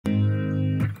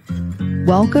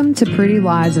Welcome to Pretty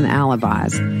Lies and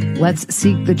Alibis. Let's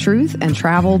seek the truth and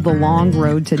travel the long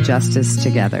road to justice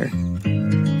together.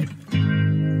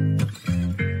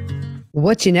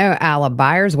 What you know,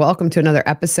 Alibis? Welcome to another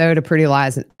episode of Pretty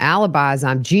Lies and Alibis.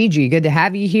 I'm Gigi. Good to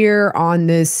have you here on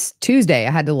this Tuesday.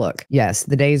 I had to look. Yes,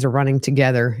 the days are running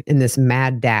together in this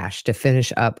mad dash to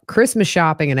finish up Christmas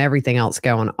shopping and everything else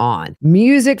going on.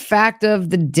 Music fact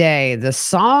of the day. The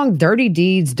song Dirty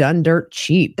Deeds Done Dirt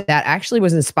Cheap. That actually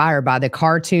was inspired by the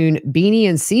cartoon Beanie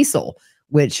and Cecil,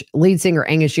 which lead singer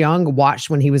Angus Young watched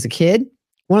when he was a kid.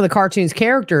 One of the cartoon's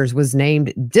characters was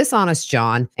named Dishonest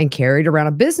John and carried around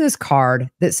a business card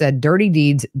that said Dirty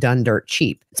Deeds Done Dirt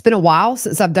Cheap. It's been a while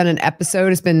since I've done an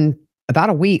episode. It's been about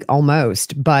a week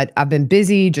almost, but I've been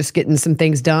busy just getting some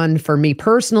things done for me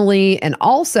personally. And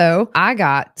also I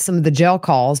got some of the jail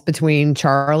calls between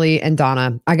Charlie and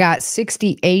Donna. I got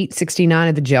 68, 69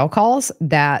 of the jail calls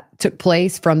that took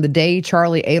place from the day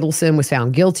Charlie Adelson was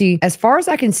found guilty. As far as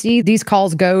I can see, these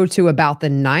calls go to about the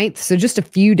 9th. So just a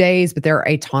few days, but there are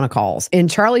a ton of calls. In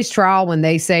Charlie's trial, when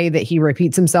they say that he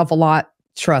repeats himself a lot,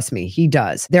 trust me, he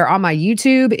does. They're on my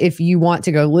YouTube if you want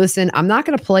to go listen. I'm not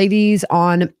going to play these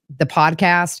on the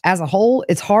podcast as a whole.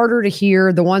 It's harder to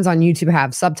hear. The ones on YouTube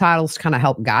have subtitles to kind of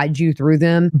help guide you through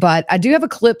them. But I do have a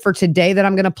clip for today that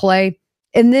I'm going to play.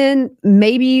 And then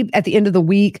maybe at the end of the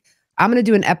week, I'm going to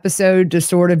do an episode to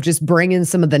sort of just bring in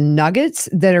some of the nuggets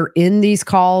that are in these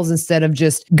calls instead of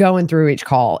just going through each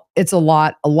call. It's a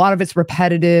lot of it's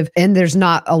repetitive, and there's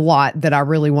not a lot that I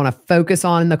really want to focus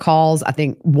on in the calls. I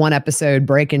think one episode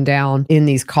breaking down in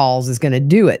these calls is going to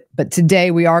do it. But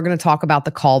today we are going to talk about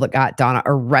the call that got Donna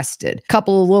arrested.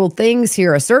 Couple of little things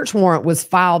here. A search warrant was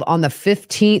filed on the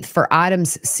 15th for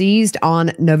items seized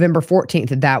on November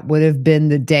 14th. That would have been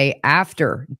the day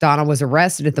after Donna was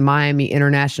arrested at the Miami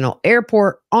International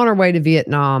Airport on her way to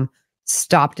Vietnam.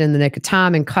 Stopped in the nick of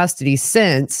time, in custody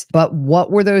since. But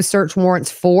what were those search warrants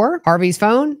for? Harvey's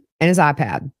phone and his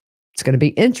iPad. It's going to be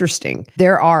interesting.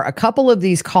 There are a couple of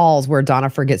these calls where Donna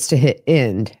forgets to hit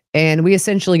end, and we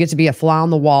essentially get to be a fly on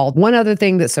the wall. One other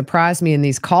thing that surprised me in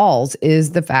these calls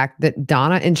is the fact that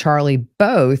Donna and Charlie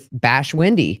both bash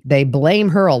Wendy. They blame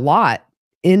her a lot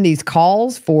in these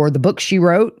calls for the book she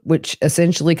wrote, which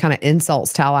essentially kind of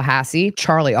insults Tallahassee.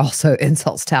 Charlie also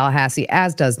insults Tallahassee,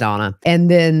 as does Donna.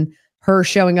 And then her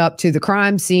showing up to the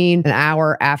crime scene an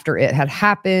hour after it had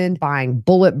happened, buying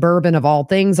bullet bourbon of all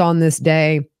things on this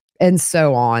day, and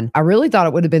so on. I really thought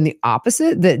it would have been the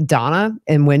opposite, that Donna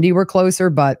and Wendy were closer,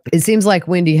 but it seems like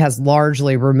Wendy has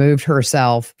largely removed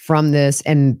herself from this,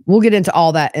 and we'll get into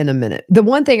all that in a minute. The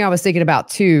one thing I was thinking about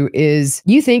too is,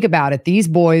 you think about it, these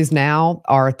boys now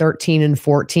are 13 and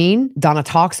 14. Donna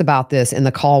talks about this in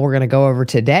the call we're going to go over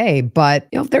today, but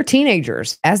they're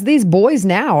teenagers. As these boys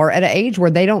now are at an age where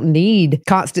they don't need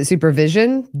constant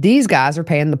supervision, these guys are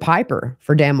paying the piper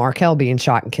for Dan Markell being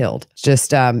shot and killed. It's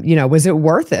just, was it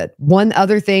worth it? One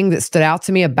other thing that stood out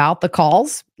to me about the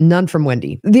calls, none from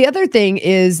Wendy. The other thing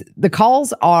is the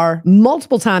calls are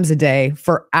multiple times a day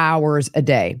for hours a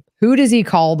day. Who does he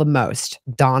call the most?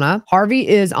 Donna. Harvey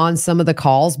is on some of the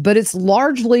calls, but it's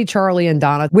largely Charlie and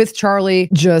Donna, with Charlie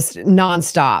just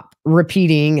nonstop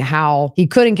repeating how he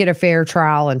couldn't get a fair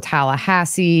trial in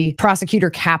Tallahassee.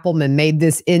 Prosecutor Kappelman made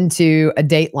this into a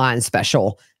Dateline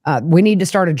special. We need to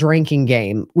start a drinking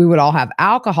game. We would all have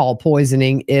alcohol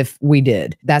poisoning if we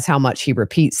did. That's how much he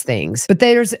repeats things. But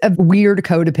there's a weird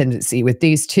codependency with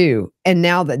these two. And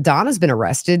now that Donna's been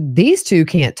arrested, these two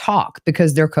can't talk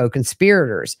because they're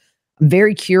co-conspirators. I'm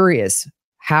very curious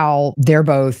how they're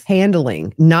both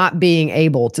handling not being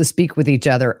able to speak with each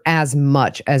other as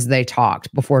much as they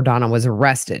talked before Donna was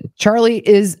arrested. Charlie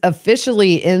is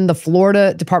officially in the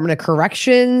Florida Department of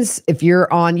Corrections. If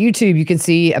you're on YouTube, you can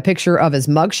see a picture of his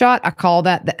mugshot. I call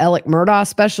that the Alec Murdaugh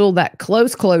special, that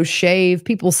close shave.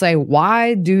 People say,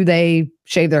 why do they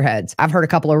shave their heads? I've heard a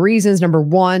couple of reasons. Number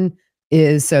one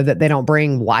is so that they don't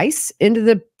bring lice into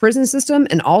the prison system,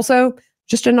 and also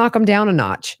just to knock them down a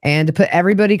notch and to put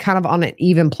everybody kind of on an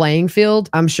even playing field.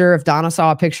 I'm sure if Donna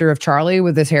saw a picture of Charlie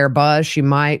with his hair buzzed, she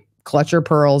might clutch her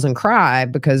pearls and cry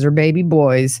because her baby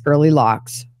boy's curly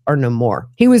locks are no more.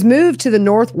 He was moved to the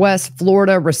Northwest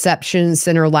Florida Reception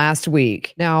Center last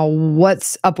week. Now,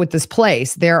 what's up with this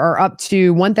place? There are up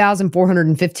to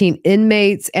 1,415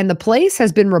 inmates, and the place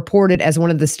has been reported as one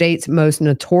of the state's most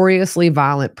notoriously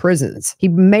violent prisons. He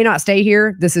may not stay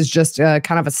here. This is just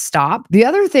kind of a stop. The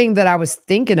other thing that I was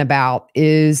thinking about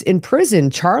is, in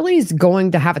prison, Charlie's going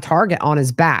to have a target on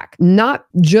his back, not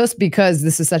just because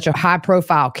this is such a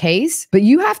high-profile case, but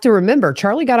you have to remember,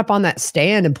 Charlie got up on that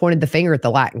stand and pointed the finger at the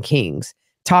Latin Kings.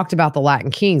 talked about the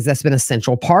Latin Kings. That's been a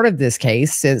central part of this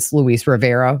case since Luis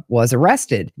Rivera was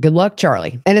arrested. Good luck,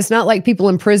 Charlie. And it's not like people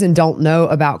in prison don't know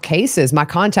about cases. My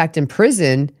contact in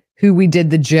prison, who we did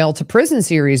the jail to prison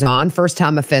series on,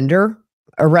 first-time offender,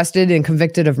 arrested and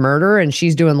convicted of murder, and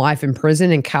she's doing life in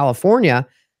prison in California,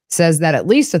 says that at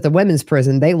least at the women's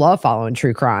prison, they love following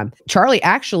true crime. Charlie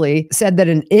actually said that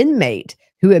an inmate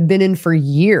who had been in for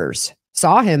years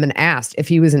saw him and asked if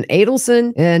he was an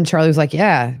Adelson. And Charlie was like,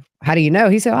 yeah, how do you know?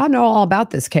 He said, I know all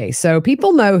about this case. So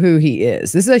people know who he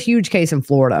is. This is a huge case in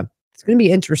Florida. It's going to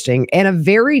be interesting and a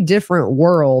very different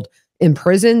world in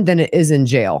prison than it is in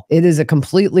jail. It is a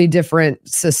completely different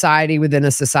society within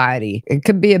a society. It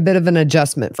could be a bit of an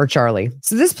adjustment for Charlie.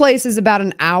 So this place is about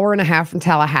an hour and a half from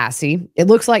Tallahassee. It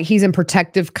looks like he's in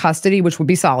protective custody, which would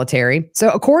be solitary. So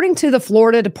according to the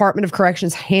Florida Department of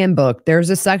Corrections handbook,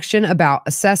 there's a section about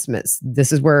assessments.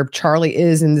 This is where Charlie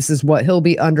is, and this is what he'll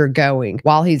be undergoing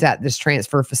while he's at this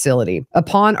transfer facility.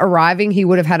 Upon arriving, he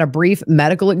would have had a brief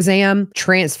medical exam,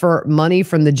 transfer money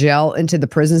from the jail into the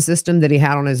prison system that he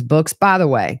had on his books. By the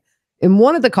way, in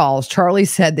one of the calls, Charlie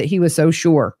said that he was so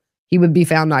sure he would be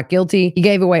found not guilty. He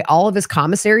gave away all of his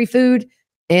commissary food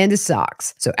and his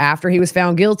socks. So after he was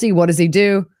found guilty, what does he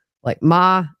do? Like,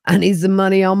 Ma, I need some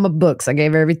money on my books. I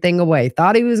gave everything away.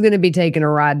 Thought he was going to be taking a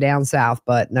ride down south,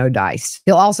 but no dice.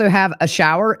 He'll also have a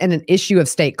shower and an issue of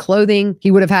state clothing.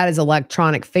 He would have had his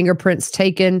electronic fingerprints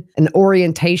taken, an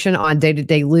orientation on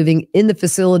day-to-day living in the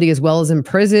facility as well as in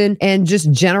prison, and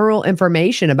just general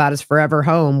information about his forever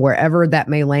home, wherever that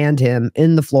may land him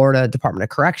in the Florida Department of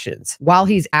Corrections. While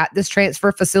he's at this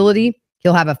transfer facility,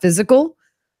 he'll have a physical,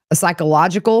 a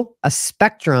psychological, a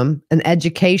spectrum, an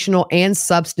educational, and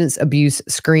substance abuse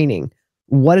screening.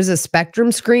 What is a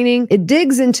spectrum screening? It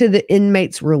digs into the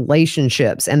inmate's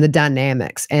relationships and the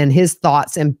dynamics and his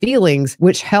thoughts and feelings,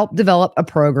 which help develop a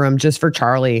program just for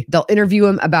Charlie. They'll interview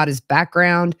him about his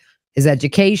background, his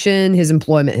education, his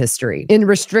employment history. In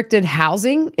restricted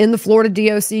housing in the Florida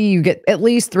DOC, you get at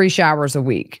least 3 showers a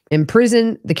week. In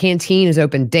prison, the canteen is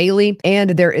open daily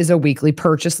and there is a weekly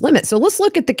purchase limit. So let's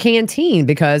look at the canteen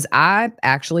because I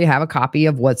actually have a copy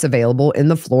of what's available in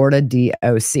the Florida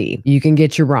DOC. You can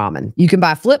get your ramen. You can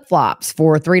buy flip-flops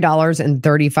for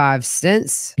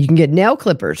 $3.35. You can get nail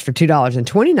clippers for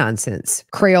 $2.29.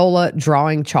 Crayola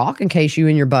drawing chalk in case you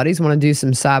and your buddies want to do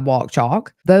some sidewalk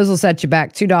chalk. Those will set you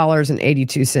back $2.82.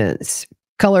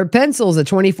 Colored pencils, a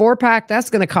 24-pack, that's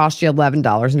going to cost you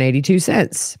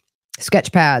 $11.82.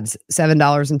 Sketch pads,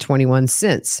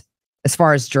 $7.21. As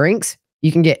far as drinks,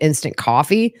 you can get instant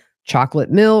coffee,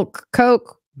 chocolate milk,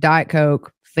 Coke, Diet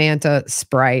Coke, Fanta,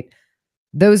 Sprite.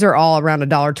 Those are all around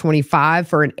 $1.25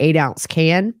 for an 8-ounce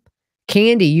can.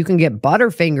 Candy, you can get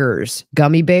Butterfingers,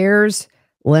 gummy bears,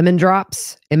 lemon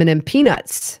drops, M&M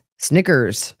peanuts,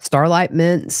 Snickers, Starlight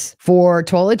Mints. For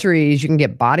toiletries, you can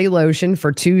get body lotion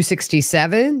for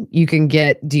 $2.67. You can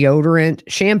get deodorant,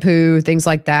 shampoo, things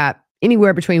like that,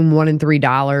 anywhere between $1 and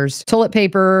 $3. Toilet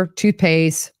paper,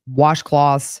 toothpaste,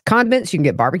 washcloths. Condiments, you can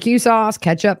get barbecue sauce,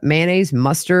 ketchup, mayonnaise,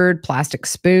 mustard, plastic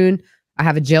spoon. I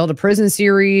have a jail to prison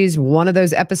series. One of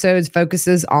those episodes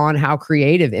focuses on how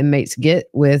creative inmates get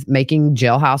with making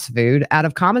jailhouse food out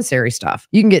of commissary stuff.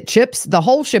 You can get chips. The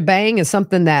whole shebang is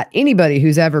something that anybody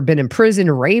who's ever been in prison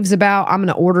raves about. I'm going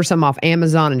to order some off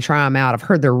Amazon and try them out. I've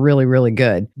heard they're really, really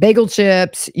good. Bagel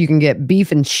chips. You can get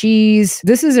beef and cheese.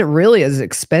 This isn't really as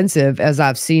expensive as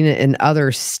I've seen it in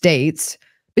other states.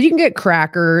 But you can get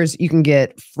crackers, you can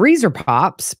get freezer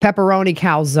pops, pepperoni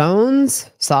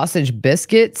calzones, sausage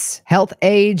biscuits, Health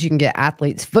Age, you can get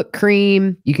athlete's foot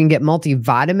cream, you can get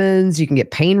multivitamins, you can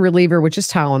get pain reliever, which is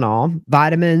Tylenol,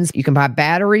 vitamins, you can buy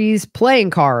batteries, playing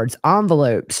cards,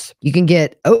 envelopes, you can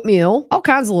get oatmeal, all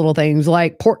kinds of little things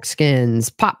like pork skins,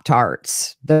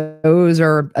 Pop-Tarts. Those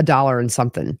are $1 and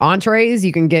something. Entrees,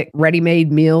 you can get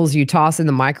ready-made meals you toss in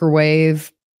the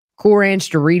microwave. Cool Ranch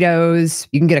Doritos.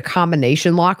 You can get a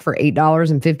combination lock for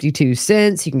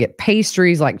 $8.52. You can get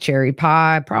pastries like cherry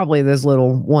pie, probably those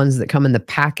little ones that come in the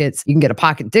packets. You can get a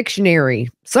pocket dictionary,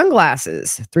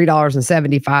 sunglasses,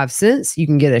 $3.75. You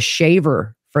can get a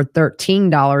shaver for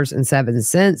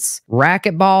 $13.07.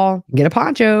 Racquetball, you can get a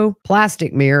poncho,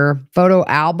 plastic mirror, photo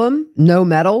album, no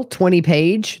metal,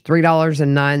 20-page,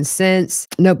 $3.09.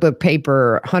 Notebook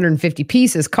paper, 150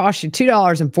 pieces, cost you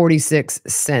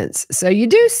 $2.46. So you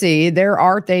do see there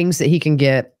are things that he can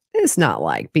get It's not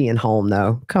like being home,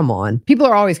 though. Come on. People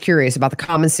are always curious about the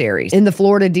commissary. In the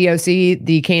Florida DOC,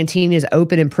 the canteen is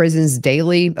open in prisons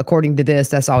daily. According to this,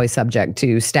 that's always subject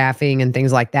to staffing and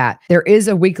things like that. There is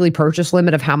a weekly purchase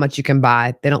limit of how much you can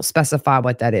buy. They don't specify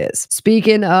what that is.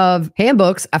 Speaking of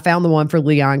handbooks, I found the one for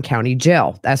Leon County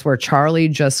Jail. That's where Charlie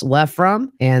just left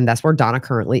from, and that's where Donna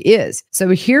currently is. So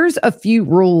here's a few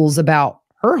rules about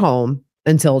her home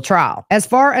until trial. As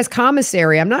far as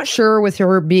commissary, I'm not sure with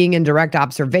her being in direct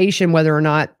observation whether or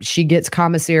not she gets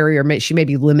commissary or she may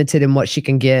be limited in what she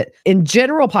can get. In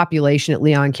general population at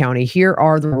Leon County, here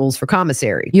are the rules for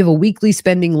commissary. You have a weekly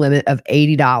spending limit of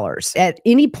 $80. At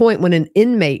any point when an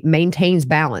inmate maintains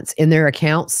balance in their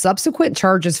account, subsequent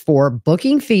charges for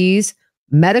booking fees,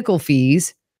 medical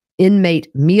fees, inmate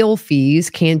meal fees,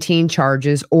 canteen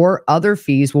charges, or other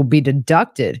fees will be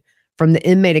deducted from the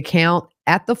inmate account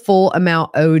at the full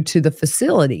amount owed to the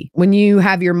facility. When you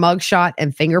have your mugshot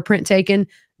and fingerprint taken,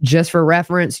 just for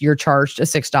reference, you're charged a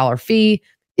 $6 fee.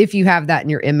 If you have that in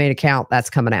your inmate account, that's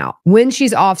coming out. When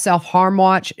she's off self-harm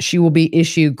watch, she will be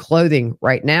issued clothing.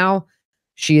 Right now,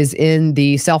 she is in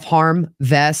the self-harm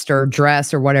vest or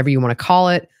dress or whatever you want to call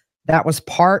it. That was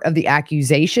part of the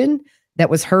accusation that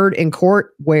was heard in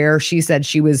court where she said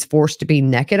she was forced to be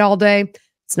naked all day.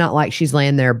 It's not like she's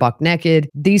laying there buck naked.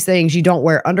 These things, you don't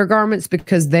wear undergarments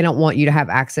because they don't want you to have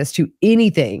access to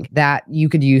anything that you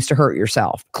could use to hurt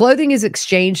yourself. Clothing is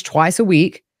exchanged twice a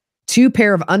week. 2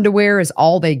 pair of underwear is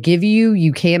all they give you.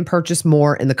 You can purchase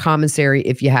more in the commissary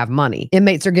if you have money.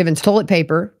 Inmates are given toilet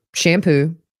paper,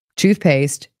 shampoo,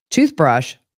 toothpaste,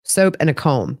 toothbrush, soap, and a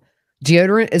comb.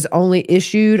 Deodorant is only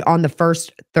issued on the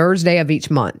first Thursday of each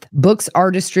month. Books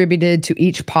are distributed to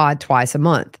each pod twice a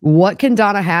month. What can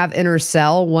Donna have in her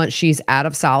cell once she's out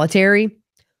of solitary?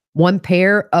 1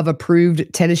 pair of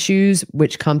approved tennis shoes,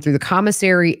 which come through the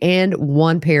commissary, and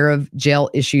 1 pair of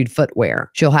jail-issued footwear.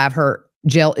 She'll have her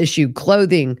jail-issued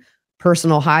clothing,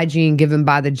 personal hygiene given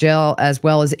by the jail, as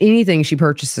well as anything she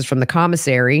purchases from the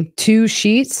commissary. 2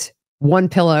 sheets, 1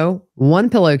 pillow, 1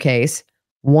 pillowcase,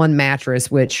 1 mattress,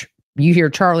 which you hear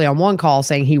Charlie on one call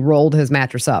saying he rolled his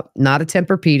mattress up. Not a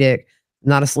Tempur-Pedic,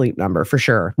 not a Sleep Number for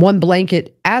sure. 1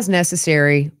 blanket as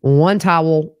necessary, 1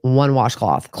 towel, 1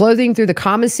 washcloth. Clothing through the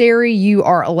commissary, you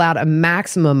are allowed a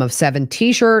maximum of 7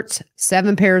 t-shirts,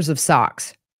 7 pairs of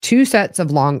socks, 2 sets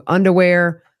of long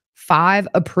underwear, 5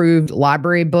 approved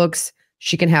library books.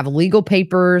 She can have legal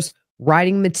papers,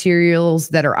 writing materials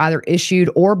that are either issued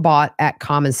or bought at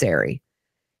commissary.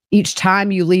 Each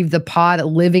time you leave the pod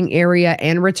living area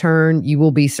and return, you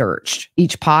will be searched.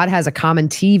 Each pod has a common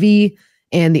TV,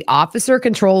 and the officer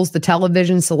controls the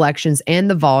television selections and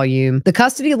the volume. The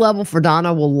custody level for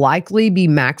Donna will likely be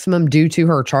maximum due to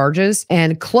her charges,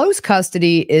 and close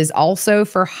custody is also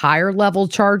for higher level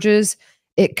charges.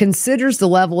 It considers the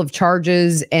level of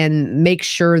charges and makes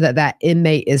sure that that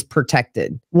inmate is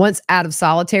protected. Once out of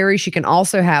solitary, she can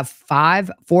also have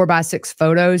 5 4x6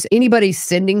 photos. Anybody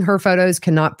sending her photos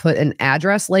cannot put an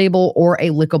address label or a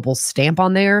lickable stamp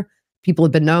on there. People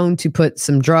have been known to put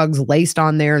some drugs laced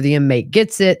on there. The inmate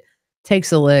gets it,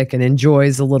 takes a lick, and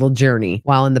enjoys a little journey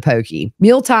while in the pokey.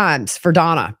 Meal times for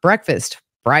Donna. Breakfast,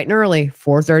 bright and early,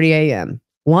 4:30 a.m.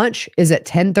 Lunch is at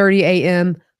 10:30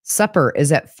 a.m. Supper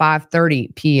is at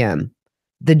 5:30 p.m.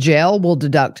 The jail will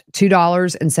deduct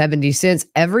 $2.70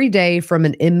 every day from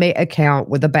an inmate account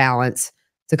with a balance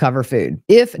to cover food.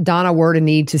 If Donna were to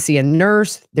need to see a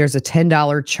nurse, there's a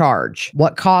 $10 charge.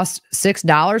 What costs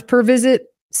 $6 per visit?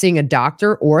 Seeing a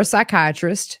doctor or a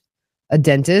psychiatrist, a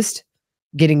dentist,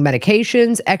 getting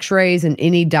medications, x-rays, and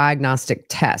any diagnostic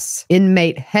tests.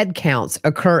 Inmate head counts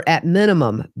occur at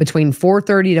minimum between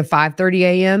 4:30 to 5:30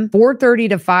 a.m., 4:30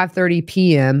 to 5:30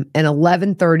 p.m., and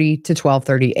 11:30 to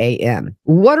 12:30 a.m.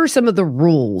 What are some of the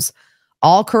rules?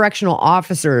 All correctional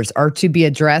officers are to be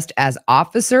addressed as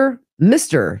officer,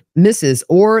 Mr., Mrs.,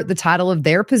 or the title of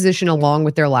their position along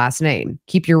with their last name.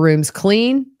 Keep your rooms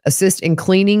clean. Assist in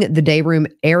cleaning the day room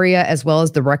area as well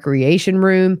as the recreation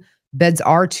room. Beds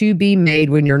are to be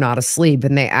made when you're not asleep,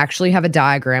 and they actually have a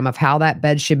diagram of how that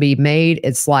bed should be made.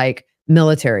 It's like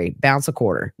military, bounce a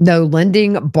quarter. No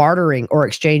lending, bartering, or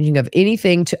exchanging of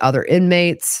anything to other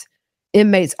inmates.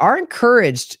 Inmates are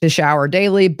encouraged to shower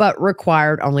daily, but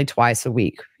required only twice a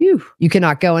week. Whew. You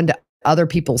cannot go into other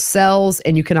people's cells,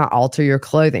 and you cannot alter your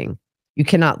clothing. You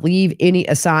cannot leave any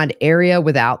assigned area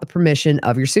without the permission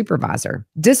of your supervisor.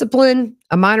 Discipline,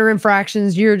 a minor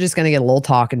infractions, you're just going to get a little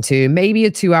talking to, maybe a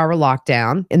 2-hour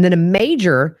lockdown. And then a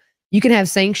major, you can have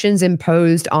sanctions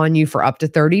imposed on you for up to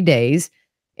 30 days.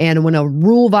 And when a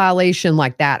rule violation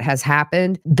like that has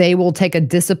happened, they will take a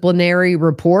disciplinary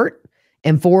report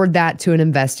and forward that to an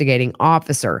investigating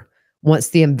officer. Once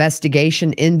the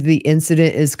investigation into the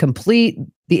incident is complete,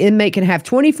 the inmate can have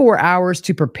 24 hours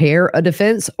to prepare a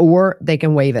defense or they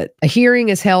can waive it. A hearing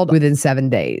is held within 7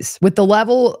 days. With the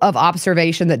level of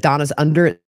observation that Donna's under,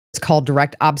 it's called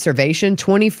direct observation,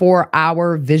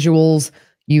 24-hour visuals.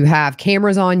 You have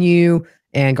cameras on you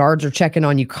and guards are checking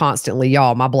on you constantly.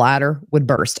 Y'all, my bladder would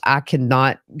burst. I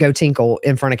cannot go tinkle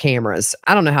in front of cameras.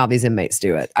 I don't know how these inmates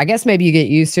do it. I guess maybe you get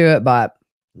used to it, but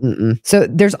So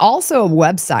there's also a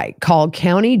website called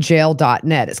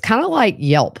countyjail.net. It's kind of like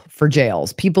Yelp for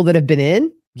jails. People that have been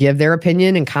in give their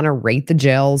opinion and kind of rate the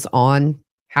jails on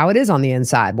how it is on the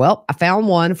inside. Well, I found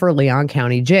one for Leon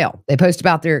County Jail. They post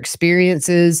about their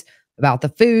experiences, about the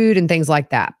food and things like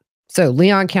that. So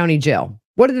Leon County Jail.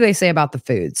 What do they say about the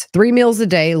foods? 3 meals a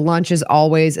day. Lunch is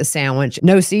always a sandwich.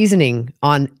 No seasoning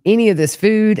on any of this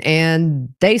food. And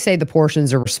they say the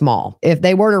portions are small. If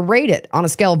they were to rate it on a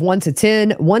scale of 1 to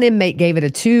 10, one inmate gave it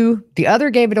a 2. The other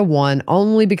gave it a 1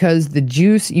 only because the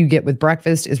juice you get with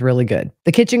breakfast is really good.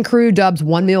 The kitchen crew dubs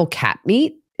one meal cat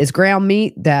meat. It's ground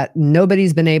meat that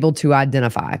nobody's been able to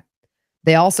identify.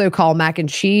 They also call mac and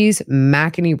cheese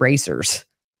mac and erasers.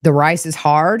 The rice is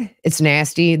hard. It's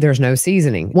nasty. There's no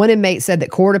seasoning. One inmate said that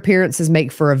court appearances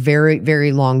make for a very,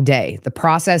 very long day. The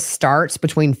process starts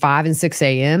between 5 and 6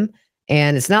 a.m.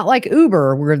 And it's not like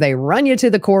Uber where they run you to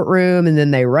the courtroom and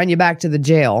then they run you back to the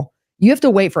jail. You have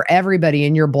to wait for everybody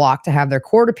in your block to have their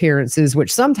court appearances,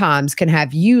 which sometimes can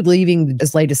have you leaving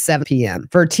as late as 7 p.m.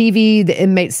 For TV, the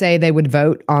inmates say they would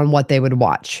vote on what they would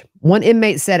watch. One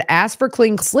inmate said, ask for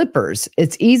clean slippers.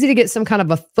 It's easy to get some kind of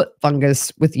a foot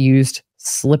fungus with used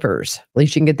slippers. At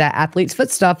least you can get that athlete's foot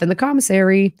stuff in the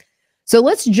commissary. So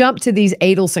let's jump to these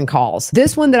Adelson calls.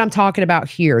 This one that I'm talking about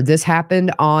here, this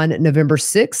happened on November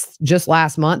 6th, just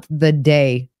last month, the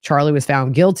day Charlie was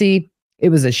found guilty. It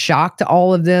was a shock to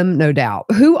all of them, no doubt.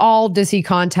 Who all does he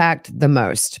contact the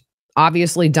most?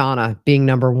 Obviously, Donna being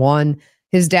number one.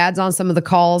 His dad's on some of the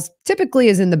calls, typically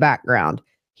is in the background.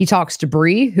 He talks to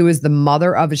Bree, who is the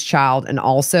mother of his child, and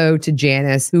also to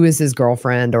Janice, who is his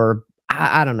girlfriend, or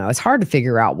I don't know. It's hard to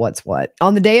figure out what's what.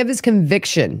 On the day of his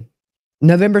conviction,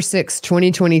 November 6,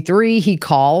 2023, he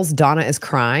calls. Donna is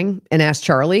crying and asks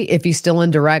Charlie if he's still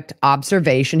in direct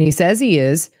observation. He says he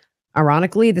is.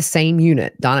 Ironically, the same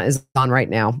unit Donna is on right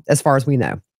now, as far as we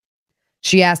know.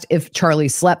 She asked if Charlie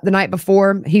slept the night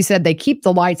before. He said they keep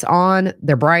the lights on.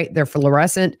 They're bright. They're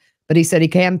fluorescent. But he said he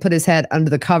can put his head under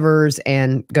the covers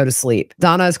and go to sleep.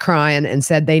 Donna is crying and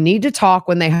said they need to talk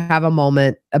when they have a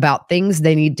moment about things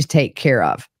they need to take care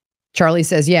of. Charlie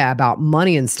says, yeah, about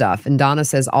money and stuff. And Donna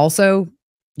says, also,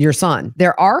 your son.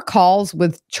 There are calls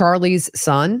with Charlie's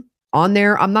son on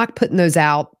there. I'm not putting those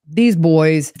out. These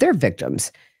boys, they're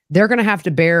victims. They're going to have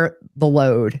to bear the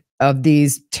load of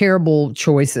these terrible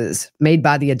choices made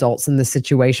by the adults in this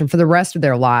situation for the rest of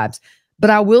their lives. But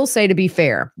I will say, to be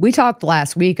fair, we talked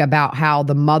last week about how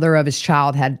the mother of his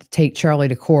child had to take Charlie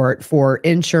to court for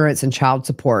insurance and child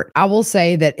support. I will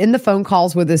say that in the phone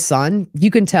calls with his son, you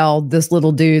can tell this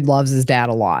little dude loves his dad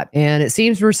a lot. And it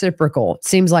seems reciprocal. It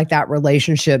seems like that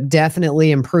relationship definitely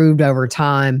improved over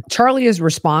time. Charlie is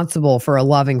responsible for a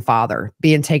loving father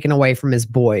being taken away from his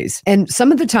boys. And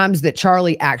some of the times that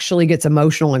Charlie actually gets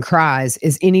emotional and cries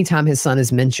is anytime his son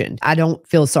is mentioned. I don't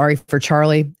feel sorry for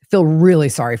Charlie. Feel really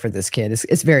sorry for this kid.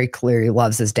 It's very clear he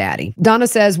loves his daddy. Donna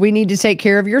says, we need to take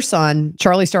care of your son.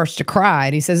 Charlie starts to cry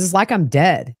and he says, it's like I'm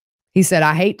dead. He said,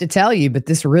 I hate to tell you, but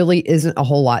this really isn't a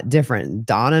whole lot different.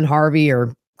 Donna and Harvey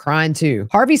are crying too.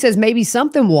 Harvey says maybe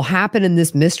something will happen and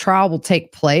this mistrial will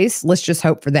take place. Let's just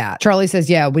hope for that. Charlie says,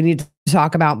 yeah, we need to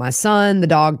talk about my son, the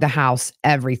dog, the house,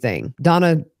 everything.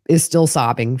 Donna is still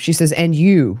sobbing. She says, and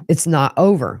you, it's not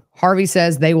over. Harvey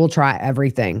says they will try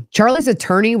everything. Charlie's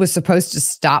attorney was supposed to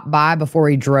stop by before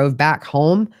he drove back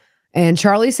home. And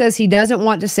Charlie says he doesn't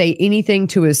want to say anything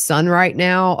to his son right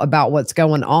now about what's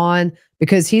going on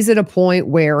because he's at a point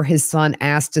where his son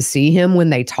asked to see him when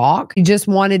they talk. He just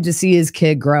wanted to see his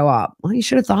kid grow up. Well, he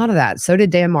should have thought of that. So did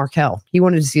Dan Markell. He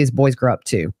wanted to see his boys grow up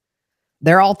too.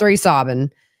 They're all three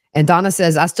sobbing. And Donna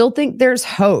says, I still think there's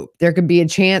hope. There could be a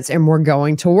chance and we're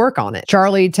going to work on it.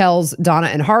 Charlie tells Donna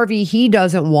and Harvey he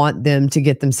doesn't want them to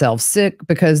get themselves sick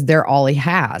because they're all he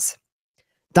has.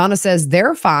 Donna says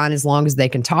they're fine as long as they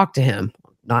can talk to him.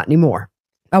 Not anymore.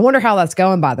 I wonder how that's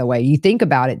going, by the way. You think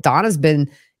about it. Donna's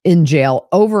been in jail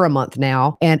over a month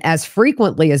now. And as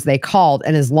frequently as they called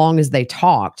and as long as they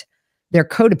talked, their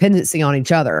codependency on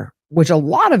each other, which a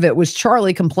lot of it was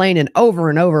Charlie complaining over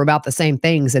and over about the same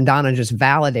things and Donna just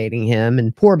validating him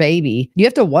and poor baby. You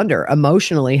have to wonder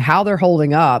emotionally how they're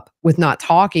holding up with not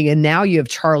talking. And now you have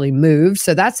Charlie moved.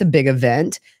 So that's a big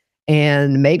event.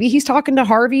 And maybe he's talking to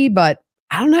Harvey, but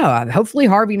I don't know. Hopefully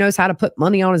Harvey knows how to put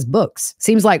money on his books.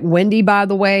 Seems like Wendy, by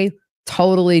the way,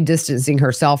 totally distancing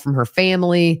herself from her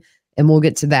family. And we'll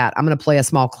get to that. I'm going to play a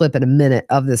small clip in a minute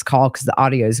of this call because the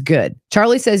audio is good.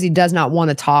 Charlie says he does not want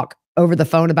to talk over the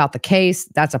phone about the case.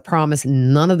 That's a promise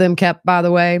none of them kept, by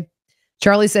the way.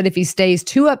 Charlie said if he stays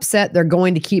too upset, they're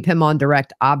going to keep him on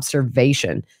direct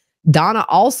observation. Donna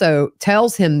also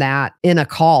tells him that in a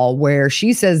call where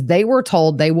she says they were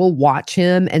told they will watch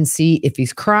him and see if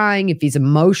he's crying, if he's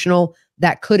emotional.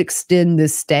 That could extend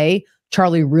this stay.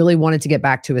 Charlie really wanted to get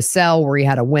back to his cell where he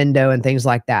had a window and things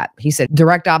like that. He said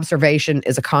direct observation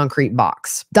is a concrete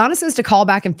box. Donna says to call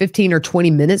back in 15 or 20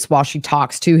 minutes while she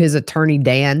talks to his attorney,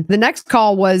 Dan. The next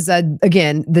call was,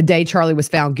 again, the day Charlie was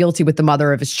found guilty with the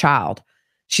mother of his child.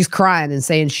 She's crying and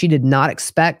saying she did not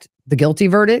expect the guilty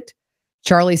verdict.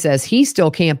 Charlie says he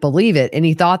still can't believe it, and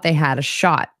he thought they had a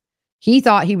shot. He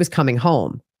thought he was coming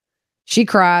home. She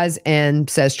cries and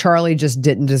says Charlie just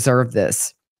didn't deserve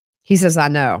this. He says, I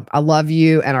know. I love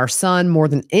you and our son more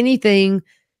than anything.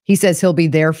 He says he'll be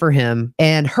there for him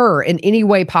and her in any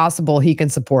way possible he can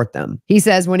support them. He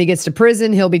says when he gets to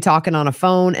prison, he'll be talking on a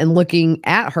phone and looking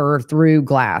at her through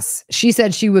glass. She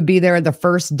said she would be there the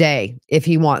first day if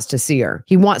he wants to see her.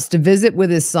 He wants to visit with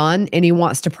his son, and he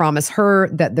wants to promise her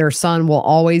that their son will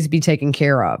always be taken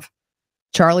care of.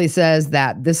 Charlie says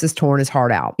that this has torn his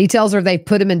heart out. He tells her they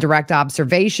put him in direct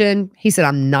observation. He said,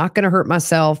 I'm not going to hurt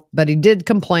myself, but he did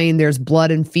complain there's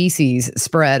blood and feces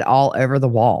spread all over the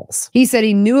walls. He said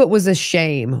he knew it was a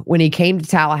shame when he came to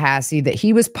Tallahassee that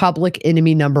he was public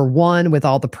enemy number one with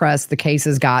all the press the case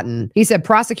has gotten. He said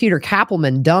prosecutor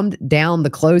Kappelman dumbed down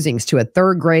the closings to a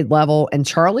third grade level, and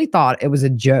Charlie thought it was a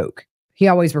joke. He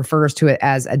always refers to it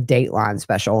as a Dateline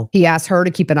special. He asked her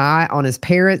to keep an eye on his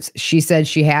parents. She said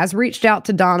she has reached out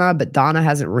to Donna, but Donna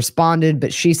hasn't responded,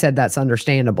 but she said that's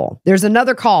understandable. There's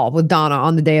another call with Donna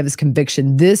on the day of his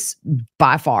conviction. This,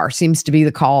 by far, seems to be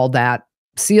the call that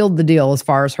sealed the deal as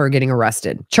far as her getting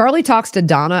arrested. Charlie talks to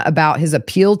Donna about his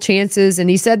appeal chances, and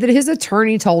he said that his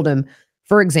attorney told him,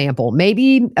 for example,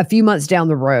 maybe a few months down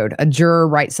the road, a juror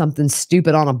writes something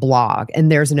stupid on a blog and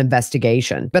there's an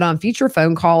investigation. But on future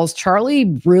phone calls,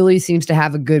 Charlie really seems to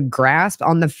have a good grasp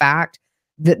on the fact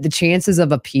that the chances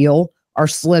of appeal are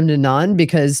slim to none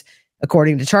because,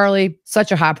 according to Charlie,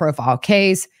 such a high-profile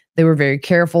case, they were very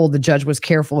careful. The judge was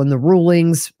careful in the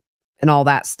rulings and all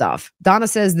that stuff. Donna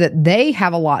says that they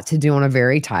have a lot to do on a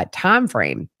very tight time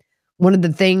frame. One of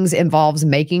the things involves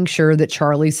making sure that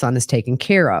Charlie's son is taken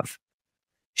care of.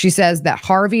 She says that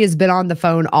Harvey has been on the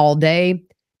phone all day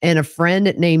and a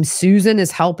friend named Susan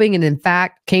is helping and in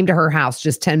fact came to her house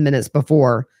just 10 minutes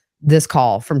before this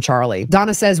call from Charlie.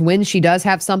 Donna says when she does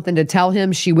have something to tell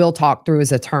him, she will talk through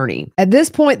his attorney. At this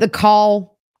point, the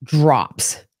call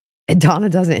drops and Donna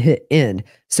doesn't hit end.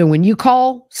 So when you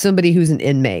call somebody who's an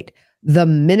inmate, the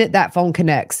minute that phone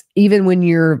connects, even when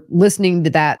you're listening to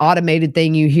that automated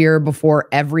thing you hear before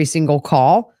every single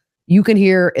call, you can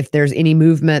hear if there's any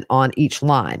movement on each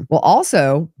line. Well,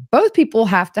 also, both people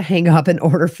have to hang up in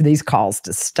order for these calls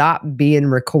to stop being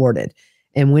recorded.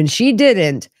 And when she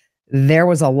didn't, there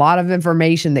was a lot of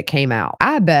information that came out.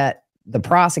 I bet the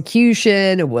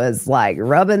prosecution was like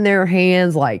rubbing their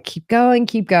hands like, keep going,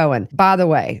 keep going. By the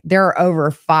way, there are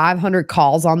over 500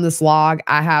 calls on this log.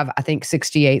 I have, I think,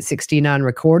 68, 69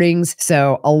 recordings.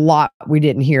 So a lot we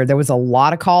didn't hear. There was a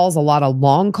lot of calls, a lot of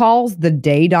long calls. The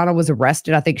day Donna was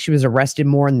arrested, I think she was arrested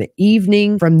more in the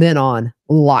evening. From then on,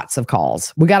 lots of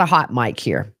calls. We got a hot mic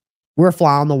here. We're a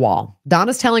fly on the wall.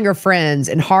 Donna's telling her friends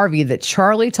and Harvey that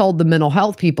Charlie told the mental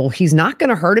health people he's not going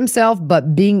to hurt himself,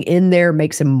 but being in there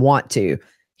makes him want to.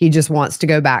 He just wants to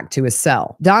go back to his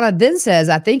cell. Donna then says,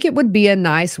 I think it would be a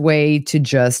nice way to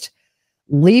just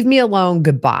leave me alone,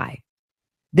 goodbye.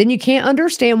 Then you can't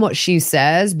understand what she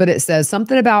says, but it says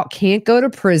something about can't go to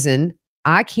prison.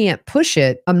 I can't push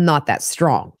it. I'm not that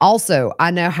strong. Also,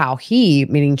 I know how he,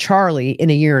 meaning Charlie,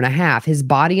 in a year and a half, his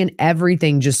body and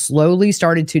everything just slowly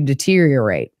started to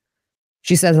deteriorate.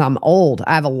 She says, I'm old.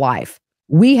 I have a life.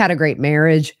 We had a great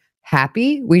marriage.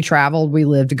 Happy. We traveled. We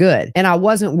lived good. And I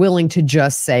wasn't willing to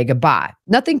just say goodbye.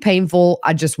 Nothing painful.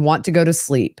 I just want to go to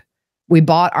sleep. We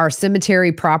bought our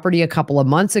cemetery property a couple of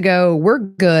months ago. We're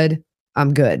good.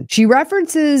 I'm good. She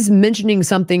references mentioning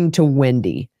something to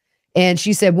Wendy. And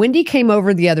she said, Wendy came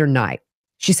over the other night.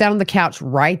 She sat on the couch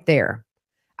right there.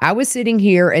 I was sitting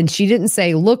here and she didn't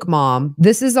say, look, Mom,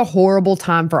 this is a horrible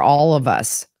time for all of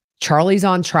us. Charlie's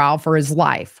on trial for his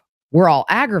life. We're all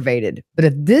aggravated. But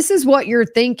if this is what you're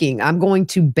thinking, I'm going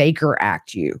to Baker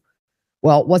Act you.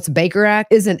 Well, what's Baker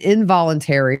Act is an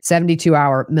involuntary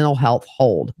 72-hour mental health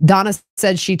hold. Donna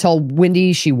said she told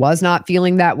Wendy she was not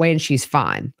feeling that way and she's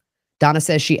fine. Donna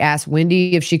says she asked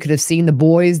Wendy if she could have seen the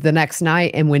boys the next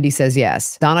night, and Wendy says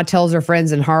yes. Donna tells her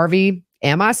friends and Harvey,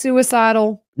 am I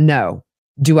suicidal? No.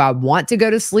 Do I want to go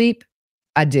to sleep?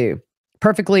 I do.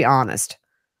 Perfectly honest.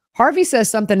 Harvey says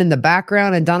something in the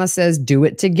background, and Donna says, do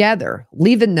it together.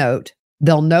 Leave a note.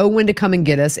 They'll know when to come and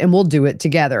get us, and we'll do it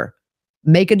together.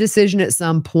 Make a decision at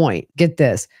some point. Get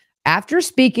this. After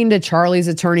speaking to Charlie's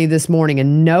attorney this morning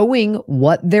and knowing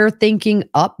what they're thinking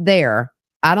up there,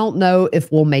 I don't know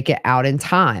if we'll make it out in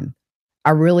time. I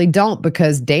really don't,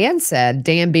 because Dan said,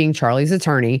 Dan being Charlie's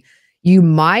attorney, you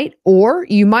might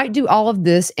do all of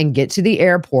this and get to the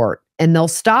airport and they'll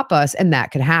stop us and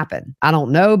that could happen. I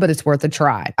don't know, but it's worth a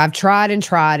try. I've tried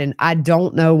and I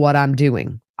don't know what I'm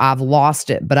doing. I've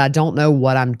lost it, but I don't know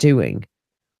what I'm doing.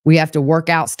 We have to work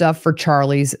out stuff for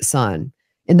Charlie's son.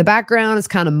 In the background, it's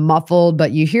kind of muffled,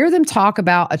 but you hear them talk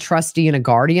about a trustee and a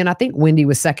guardian. I think Wendy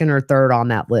was second or third on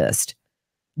that list.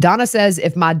 Donna says,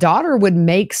 if my daughter would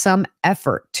make some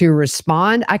effort to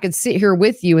respond, I could sit here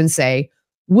with you and say,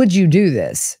 would you do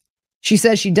this? She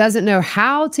says she doesn't know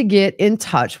how to get in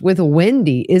touch with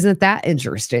Wendy. Isn't that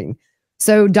interesting?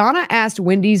 So Donna asked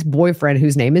Wendy's boyfriend,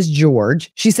 whose name is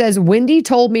George. She says, Wendy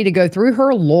told me to go through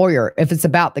her lawyer if it's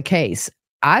about the case.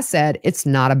 I said, it's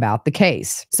not about the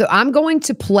case. So I'm going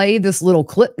to play this little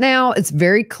clip now. It's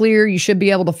very clear. You should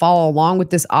be able to follow along with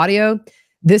this audio.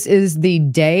 This is the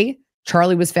day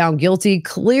Charlie was found guilty.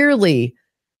 Clearly,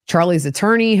 Charlie's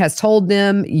attorney has told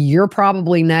them, you're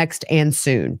probably next and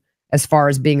soon as far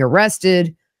as being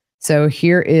arrested. So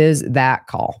here is that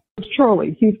call.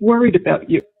 Charlie, he's worried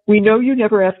about you. We know you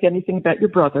never ask anything about your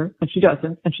brother, and she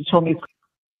doesn't. And she told me,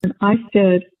 and I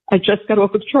said, I just got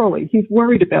off with Charlie. He's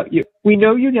worried about you. We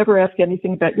know you never ask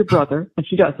anything about your brother, and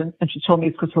she doesn't. And she told me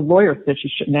it's because her lawyer said she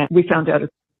shouldn't ask. We found out.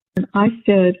 And I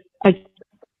said, I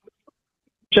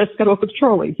just got off with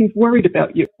Charlie. He's worried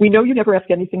about you. We know you never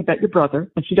ask anything about your brother,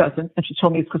 and she doesn't. And she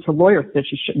told me it's because her lawyer said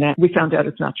she shouldn't ask. We found out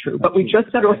it's not true. But we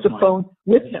just got off the phone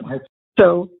with him.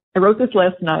 So I wrote this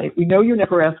last night. We know you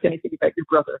never ask anything about your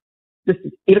brother. This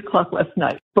is 8 o'clock last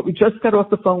night. But we just got off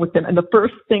the phone with him, and the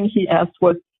first thing he asked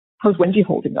was, how's Wendy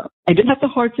holding up? I didn't have the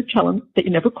heart to tell him that you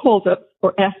never called up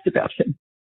or asked about him.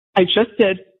 I just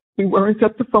said, we weren't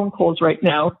up to phone calls right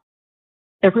now.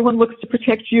 Everyone looks to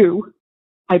protect you.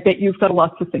 I bet you've got a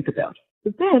lot to think about.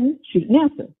 But then she didn't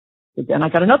answer. But then I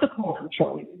got another call from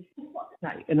Charlie last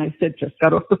night, and I said, just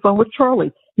got off the phone with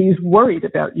Charlie. He's worried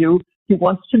about you. He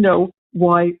wants to know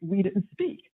why we didn't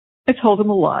speak. I told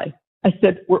him a lie. I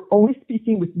said, we're only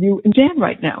speaking with you and Dan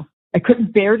right now. I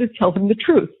couldn't bear to tell him the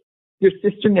truth. Your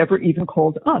sister never even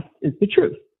called us, is the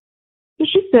truth. So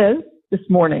she says this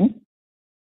morning,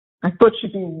 I thought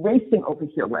she'd be racing over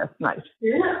here last night.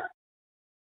 Yeah.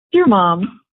 Dear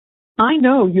Mom, I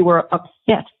know you are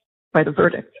upset by the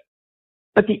verdict,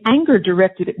 but the anger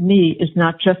directed at me is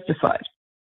not justified.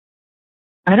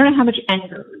 I don't know how much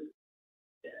anger.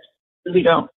 We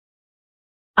don't.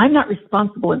 I'm not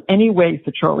responsible in any way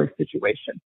for Charlie's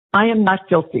situation. I am not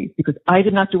guilty because I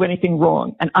did not do anything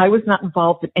wrong, and I was not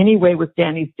involved in any way with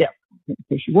Danny's death.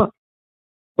 Here she was.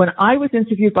 When I was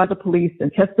interviewed by the police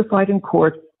and testified in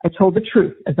court, I told the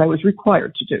truth as I was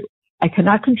required to do. I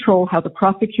cannot control how the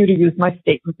prosecutor used my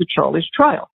statement for Charlie's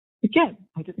trial. Again,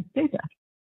 I didn't say that.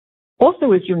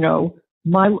 Also, as you know,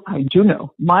 my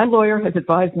lawyer has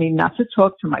advised me not to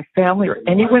talk to my family or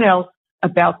anyone else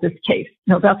about this case.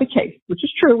 No, about the case, which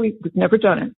is true. We've never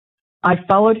done it. I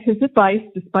followed his advice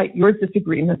despite your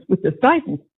disagreements with this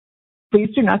guidance. Please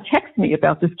do not text me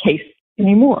about this case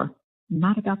anymore.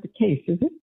 Not about the case, is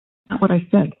it? Not what I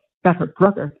said. About her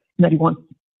brother. And that he wants,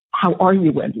 how are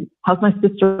you, Wendy? How's my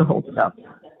sister holding up?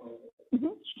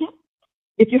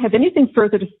 If you have anything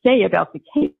further to say about the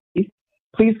case,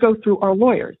 please go through our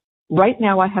lawyers. Right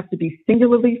now, I have to be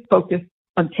singularly focused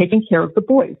on taking care of the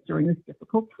boys during this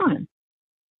difficult time.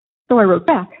 So I wrote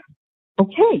back,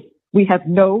 okay, we have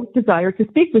no desire to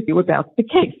speak with you about the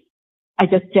case. I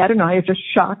guess Dad and I are just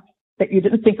shocked that you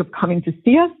didn't think of coming to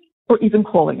see us or even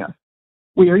calling us.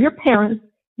 We are your parents.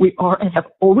 We are and have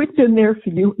always been there for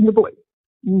you and the boys.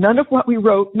 None of what we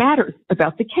wrote matters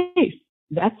about the case.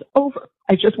 That's over.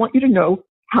 I just want you to know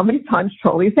how many times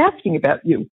Charlie is asking about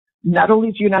you. Not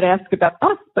only do you not ask about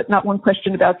us, but not one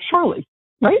question about Charlie,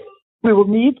 right? We will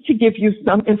need to give you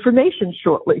some information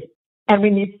shortly, and we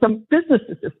need some business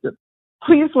assistance.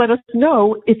 Please let us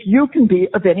know if you can be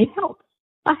of any help.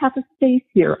 I have a space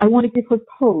here. I want to give her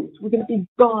codes. We're going to be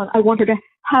gone. I want her to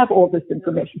have all this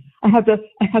information. I have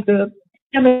the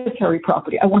cemetery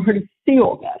property. I want her to see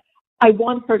all that. I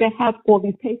want her to have all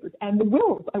these papers and the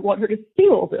wills. I want her to see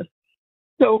all this.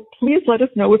 So please let us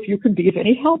know if you can be of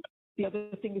any help. The other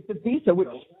thing is the visa, which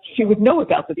she would know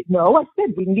about. No, I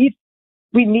said we need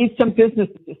We need some business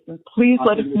assistance. Please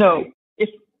let us know.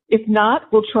 If not,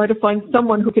 we'll try to find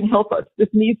someone who can help us. This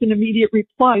needs an immediate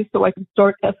reply so I can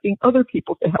start asking other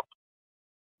people to help.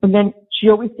 And then she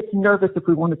always gets nervous if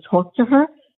we want to talk to her.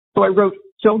 So I wrote,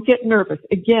 don't get nervous.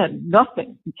 Again,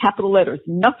 nothing, in capital letters,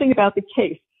 nothing about the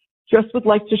case. Just would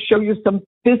like to show you some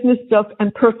business stuff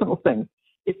and personal things.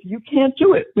 If you can't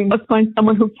do it, we must find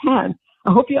someone who can.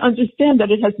 I hope you understand that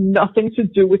it has nothing to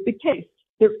do with the case.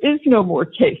 There is no more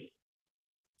case.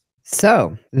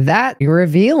 So that you're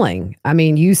revealing. I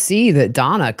mean, you see that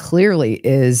Donna clearly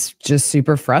is just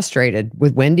super frustrated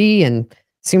with Wendy, and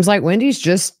seems like Wendy's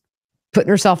just putting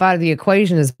herself out of the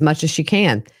equation as much as she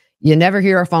can. You never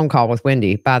hear a phone call with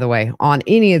Wendy, by the way, on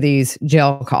any of these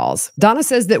jail calls. Donna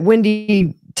says that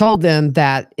Wendy told them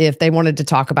that if they wanted to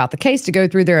talk about the case to go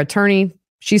through their attorney.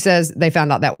 She says they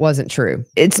found out that wasn't true.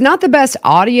 It's not the best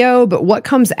audio, but what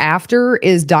comes after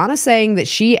is Donna saying that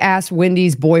she asked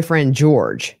Wendy's boyfriend,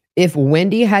 George, if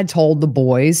Wendy had told the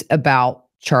boys about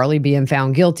Charlie being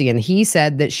found guilty, and he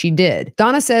said that she did.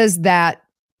 Donna says that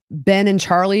Ben and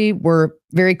Charlie were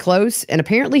very close, and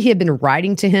apparently he had been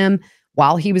writing to him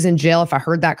while he was in jail, if I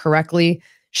heard that correctly.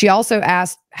 She also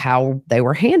asked how they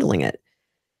were handling it.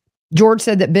 George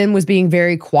said that Ben was being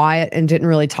very quiet and didn't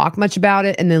really talk much about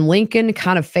it, and then Lincoln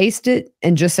kind of faced it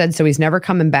and just said, so he's never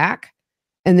coming back.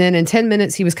 And then in 10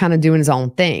 minutes, he was kind of doing his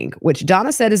own thing, which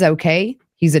Donna said is okay.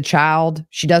 He's a child.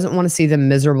 She doesn't want to see them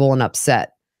miserable and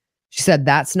upset. She said,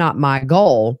 that's not my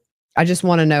goal. I just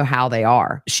want to know how they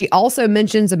are. She also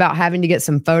mentions about having to get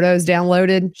some photos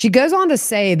downloaded. She goes on to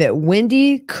say that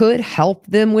Wendy could help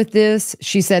them with this.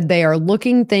 She said they are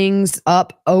looking things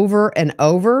up over and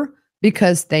over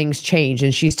because things change.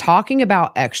 And she's talking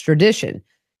about extradition.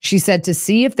 She said to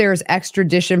see if there's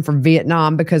extradition from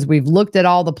Vietnam, because we've looked at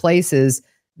all the places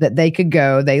that they could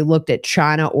go. They looked at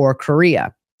China or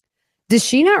Korea. Does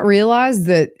she not realize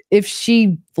that if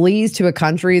she flees to a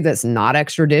country that's not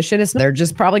extradition, they're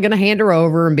just probably going to hand her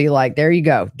over and be like, there you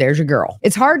go. There's your girl.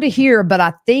 It's hard to hear, but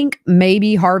I think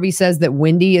maybe Harvey says that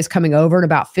Wendy is coming over in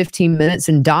about 15 minutes.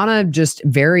 And Donna just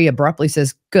very abruptly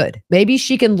says, good. Maybe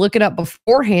she can look it up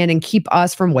beforehand and keep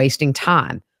us from wasting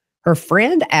time. Her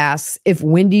friend asks if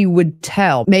Wendy would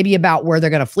tell maybe about where they're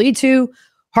going to flee to.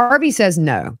 Harvey says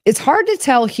no. It's hard to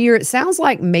tell here. It sounds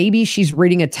like maybe she's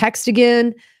reading a text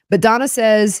again. But Donna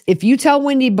says, if you tell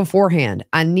Wendy beforehand,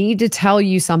 I need to tell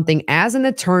you something as an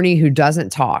attorney who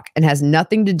doesn't talk and has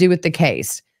nothing to do with the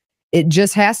case. It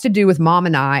just has to do with Mom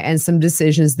and I and some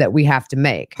decisions that we have to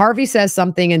make. Harvey says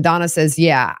something and Donna says,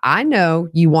 yeah, I know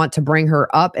you want to bring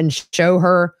her up and show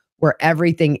her where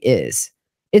everything is.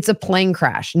 It's a plane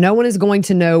crash. No one is going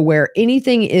to know where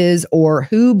anything is or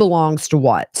who belongs to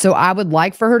what. So I would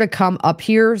like for her to come up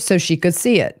here so she could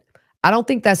see it. I don't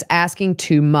think that's asking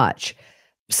too much.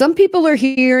 Some people are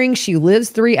hearing she lives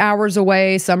 3 hours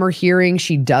away. Some are hearing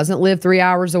she doesn't live 3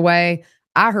 hours away.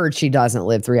 I heard she doesn't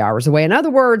live 3 hours away. In other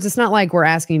words, it's not like we're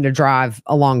asking to drive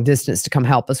a long distance to come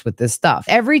help us with this stuff.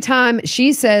 Every time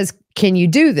she says, can you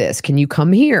do this? Can you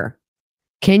come here?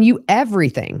 Can you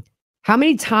everything? How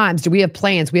many times do we have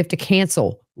plans we have to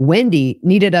cancel? Wendy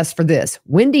needed us for this.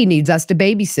 Wendy needs us to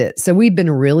babysit. So we've been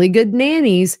really good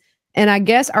nannies. And I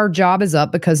guess our job is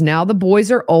up because now the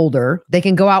boys are older. They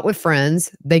can go out with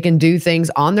friends. They can do things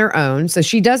on their own. So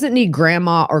she doesn't need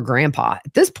grandma or grandpa.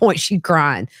 At this point, she's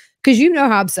crying because you know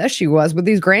how obsessed she was with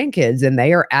these grandkids. And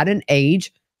they are at an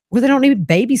age where they don't need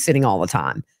babysitting all the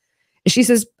time. And she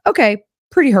says, okay,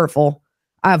 pretty hurtful.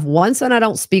 I have one son I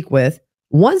don't speak with,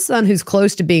 one son who's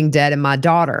close to being dead, and my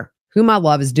daughter, whom I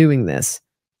love, is doing this.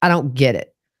 I don't get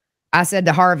it. I said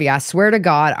to Harvey, I swear to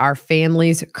God, our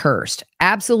family's cursed,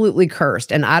 absolutely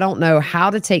cursed. And I don't know how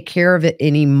to take care of it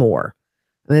anymore.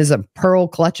 And there's a Pearl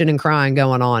clutching and crying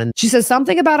going on. And she says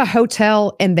something about a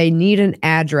hotel and they need an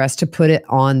address to put it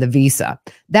on the visa.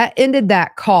 That ended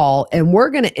that call. And we're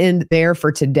going to end there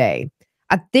for today.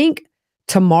 I think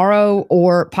tomorrow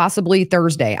or possibly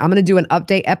Thursday, I'm going to do an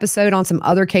update episode on some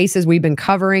other cases we've been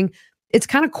covering. It's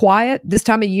kind of quiet this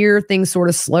time of year. Things sort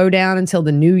of slow down until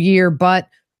the new year, but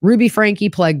Ruby Frankie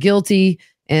pled guilty,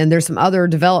 and there's some other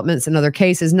developments in other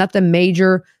cases, nothing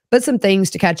major, but some things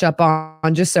to catch up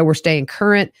on just so we're staying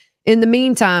current. In the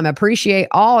meantime, I appreciate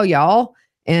all y'all,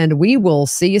 and we will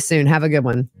see you soon. Have a good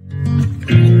one.